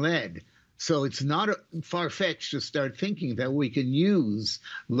mercury and lead. So it's not far-fetched to start thinking that we can use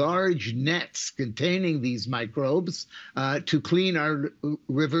large nets containing these microbes to clean our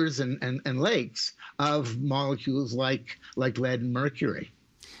rivers and lakes of molecules like lead and mercury.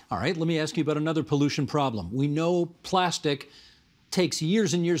 All right, let me ask you about another pollution problem. We know plastic takes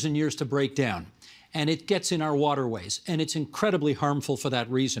years and years and years to break down, and it gets in our waterways, and it's incredibly harmful for that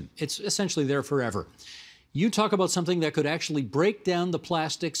reason. It's essentially there forever. You talk about something that could actually break down the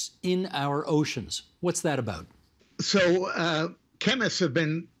plastics in our oceans. What's that about? So chemists have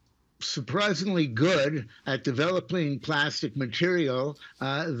been surprisingly good at developing plastic material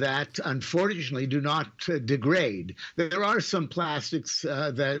that unfortunately do not degrade. There are some plastics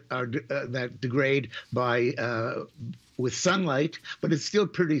that degrade with sunlight, but it's still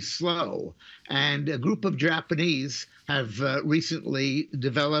pretty slow. And a group of Japanese have recently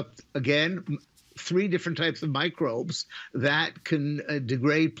developed, again, 3 different types of microbes that can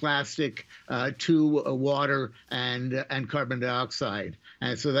degrade plastic to water and carbon dioxide.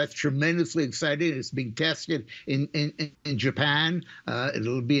 And so that's tremendously exciting. It's being tested in Japan.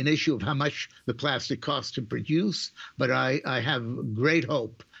 It'll be an issue of how much the plastic costs to produce, but I have great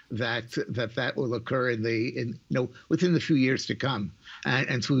hope that will occur within the few years to come,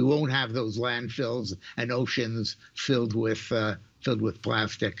 and so we won't have those landfills and oceans filled with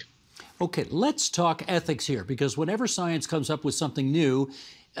plastic. Okay, let's talk ethics here, because whenever science comes up with something new,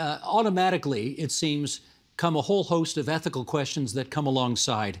 automatically it seems come a whole host of ethical questions that come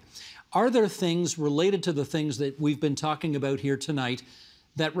alongside. Are there things related to the things that we've been talking about here tonight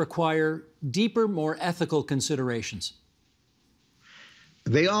that require deeper, more ethical considerations?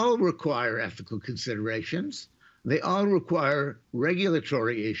 They all require ethical considerations. They all require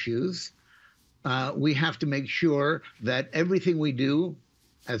regulatory issues. We have to make sure that everything we do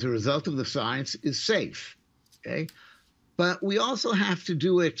as a result of the science is safe, okay? But we also have to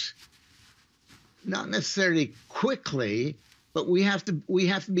do it not necessarily quickly, but we have to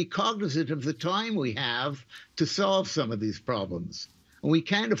be cognizant of the time we have to solve some of these problems. And we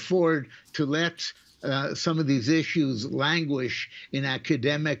can't afford to let some of these issues languish in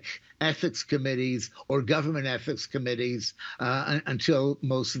academic ethics committees or government ethics committees until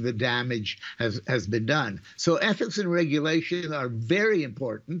most of the damage has been done. So ethics and regulation are very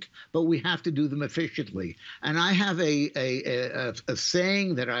important, but we have to do them efficiently. And I have a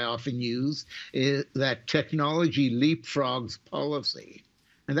saying that I often use, is that technology leapfrogs policy.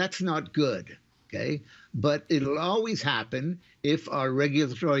 And that's not good, okay? But it'll always happen if our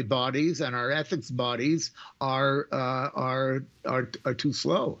regulatory bodies and our ethics bodies are too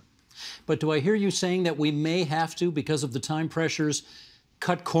slow. But do I hear you saying that we may have to, because of the time pressures,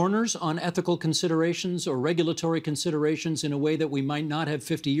 cut corners on ethical considerations or regulatory considerations in a way that we might not have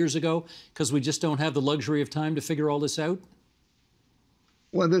 50 years ago because we just don't have the luxury of time to figure all this out?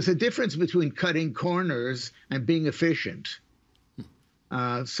 Well, there's a difference between cutting corners and being efficient.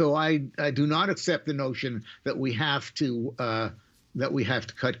 So I do not accept the notion that we have to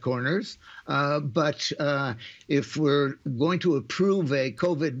cut corners. But if we're going to approve a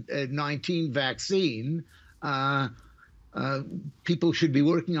COVID-19 vaccine, people should be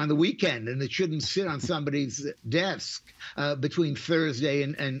working on the weekend, and it shouldn't sit on somebody's desk between Thursday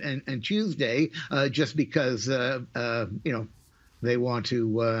and Tuesday just because they want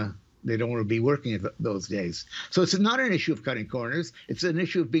to. They don't want to be working at those days. So it's not an issue of cutting corners. It's an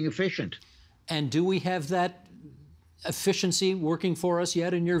issue of being efficient. And do we have that efficiency working for us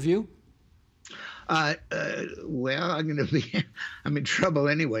yet, in your view? Well, I'm in trouble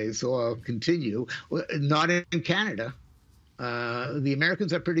anyway, so I'll continue. Not in Canada. The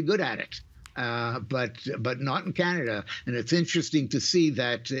Americans are pretty good at it. But not in Canada. And it's interesting to see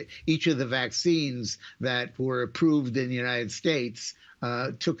that each of the vaccines that were approved in the United States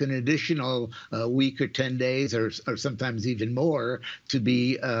took an additional week or 10 days, or sometimes even more, to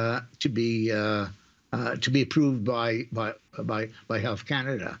be approved by Health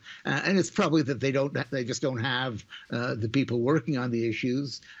Canada. And it's probably that they just don't have the people working on the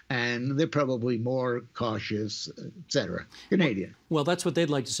issues, and they're probably more cautious, et cetera. Canadian. Well, that's what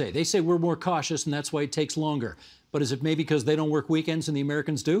they'd like to say. They say we're more cautious, and that's why it takes longer. But is it maybe because they don't work weekends and the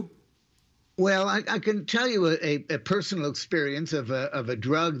Americans do? Well, I can tell you a personal experience of a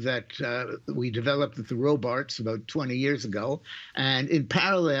drug that we developed at the Robarts about 20 years ago. And in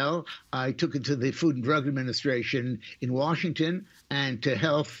parallel, I took it to the Food and Drug Administration in Washington and to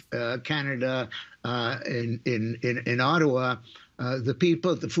Health Canada in Ottawa. The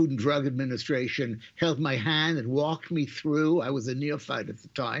people at the Food and Drug Administration held my hand and walked me through. I was a neophyte at the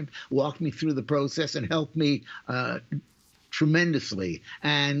time, walked me through the process and helped me tremendously,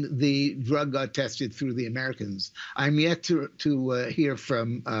 and the drug got tested through the Americans. I'm yet to hear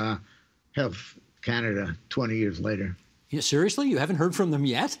from Health Canada 20 years later. Yeah, seriously? You haven't heard from them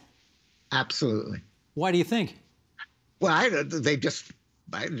yet? Absolutely. Why do you think? Well,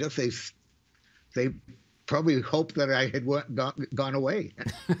 they probably hoped that I had gone away.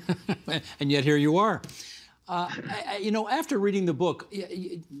 And yet here you are. After reading the book,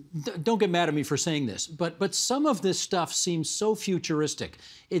 don't get mad at me for saying this, but some of this stuff seems so futuristic.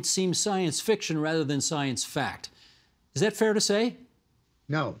 It seems science fiction rather than science fact. Is that fair to say?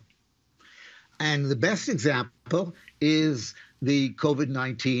 No. And the best example is the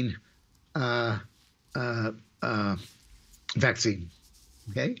COVID-19 vaccine.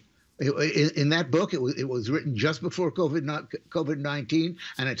 Okay. In that book, it was written just before COVID-19,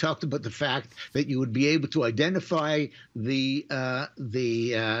 and I talked about the fact that you would be able to identify the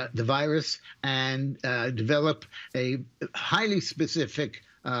virus and develop a highly specific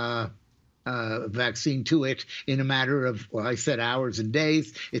vaccine to it in a matter of, well, I said hours and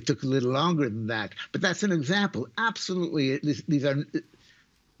days. It took a little longer than that, but that's an example. Absolutely, these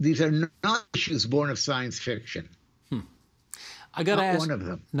are not issues born of science fiction. I got to ask. Not one of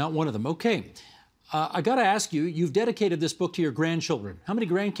them. Not one of them. Okay. I got to ask you, you've dedicated this book to your grandchildren. How many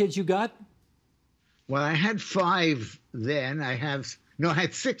grandkids you got? Well, I had 5 then. I had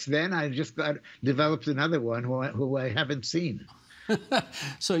 6 then. I just developed another one who I haven't seen.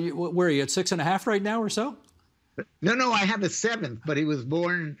 So where are you, at 6.5 right now or so? No, I have a seventh, but he was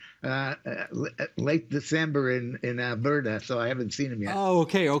born late December in Alberta, so I haven't seen him yet. Oh,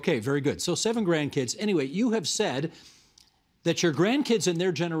 okay, very good. So 7 grandkids. Anyway, you have said that your grandkids and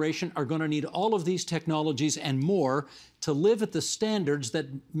their generation are going to need all of these technologies and more to live at the standards that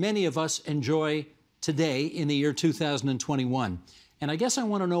many of us enjoy today in the year 2021. And I guess I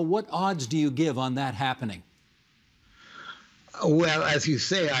want to know, what odds do you give on that happening? Well, as you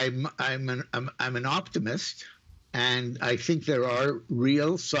say, I'm an optimist, and I think there are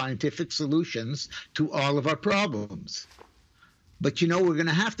real scientific solutions to all of our problems. But, you know, we're going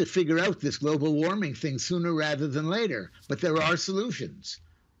to have to figure out this global warming thing sooner rather than later. But there are solutions.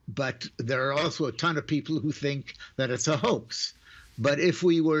 But there are also a ton of people who think that it's a hoax. But if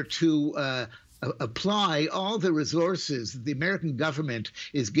we were to apply all the resources the American government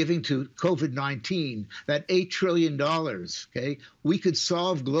is giving to COVID-19, that $8 trillion, okay, we could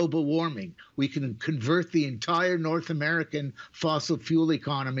solve global warming. We can convert the entire North American fossil fuel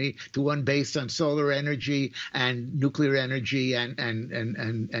economy to one based on solar energy and nuclear energy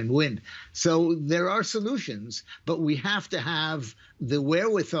and wind. So there are solutions, but we have to have the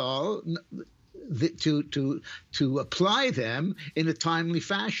wherewithal to apply them in a timely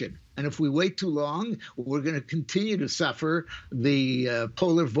fashion. And if we wait too long, we're going to continue to suffer the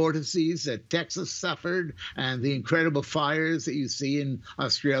polar vortices that Texas suffered and the incredible fires that you see in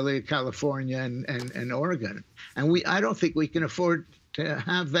Australia, California, and Oregon. And I don't think we can afford to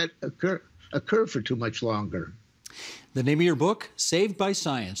have that occur for too much longer. The name of your book, Saved by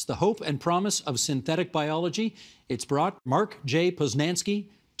Science, The Hope and Promise of Synthetic Biology. It's brought Mark J. Poznansky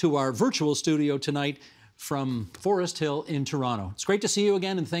to our virtual studio tonight from Forest Hill in Toronto. It's great to see you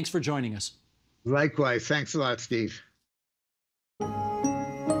again, and thanks for joining us. Likewise. Thanks a lot, Steve.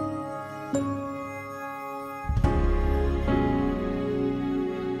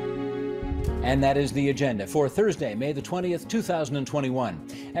 And that is the agenda for Thursday, May the 20th,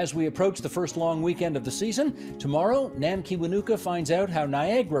 2021. As we approach the first long weekend of the season, tomorrow, Nan Kiwanuka finds out how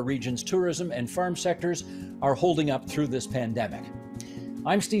Niagara Region's tourism and farm sectors are holding up through this pandemic.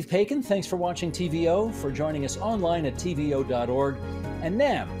 I'm Steve Paikin. Thanks for watching TVO, for joining us online at tvo.org. And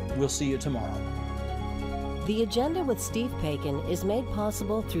Nam, we'll see you tomorrow. The Agenda with Steve Paikin is made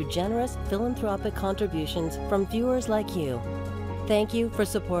possible through generous philanthropic contributions from viewers like you. Thank you for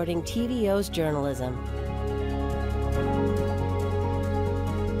supporting TVO's journalism.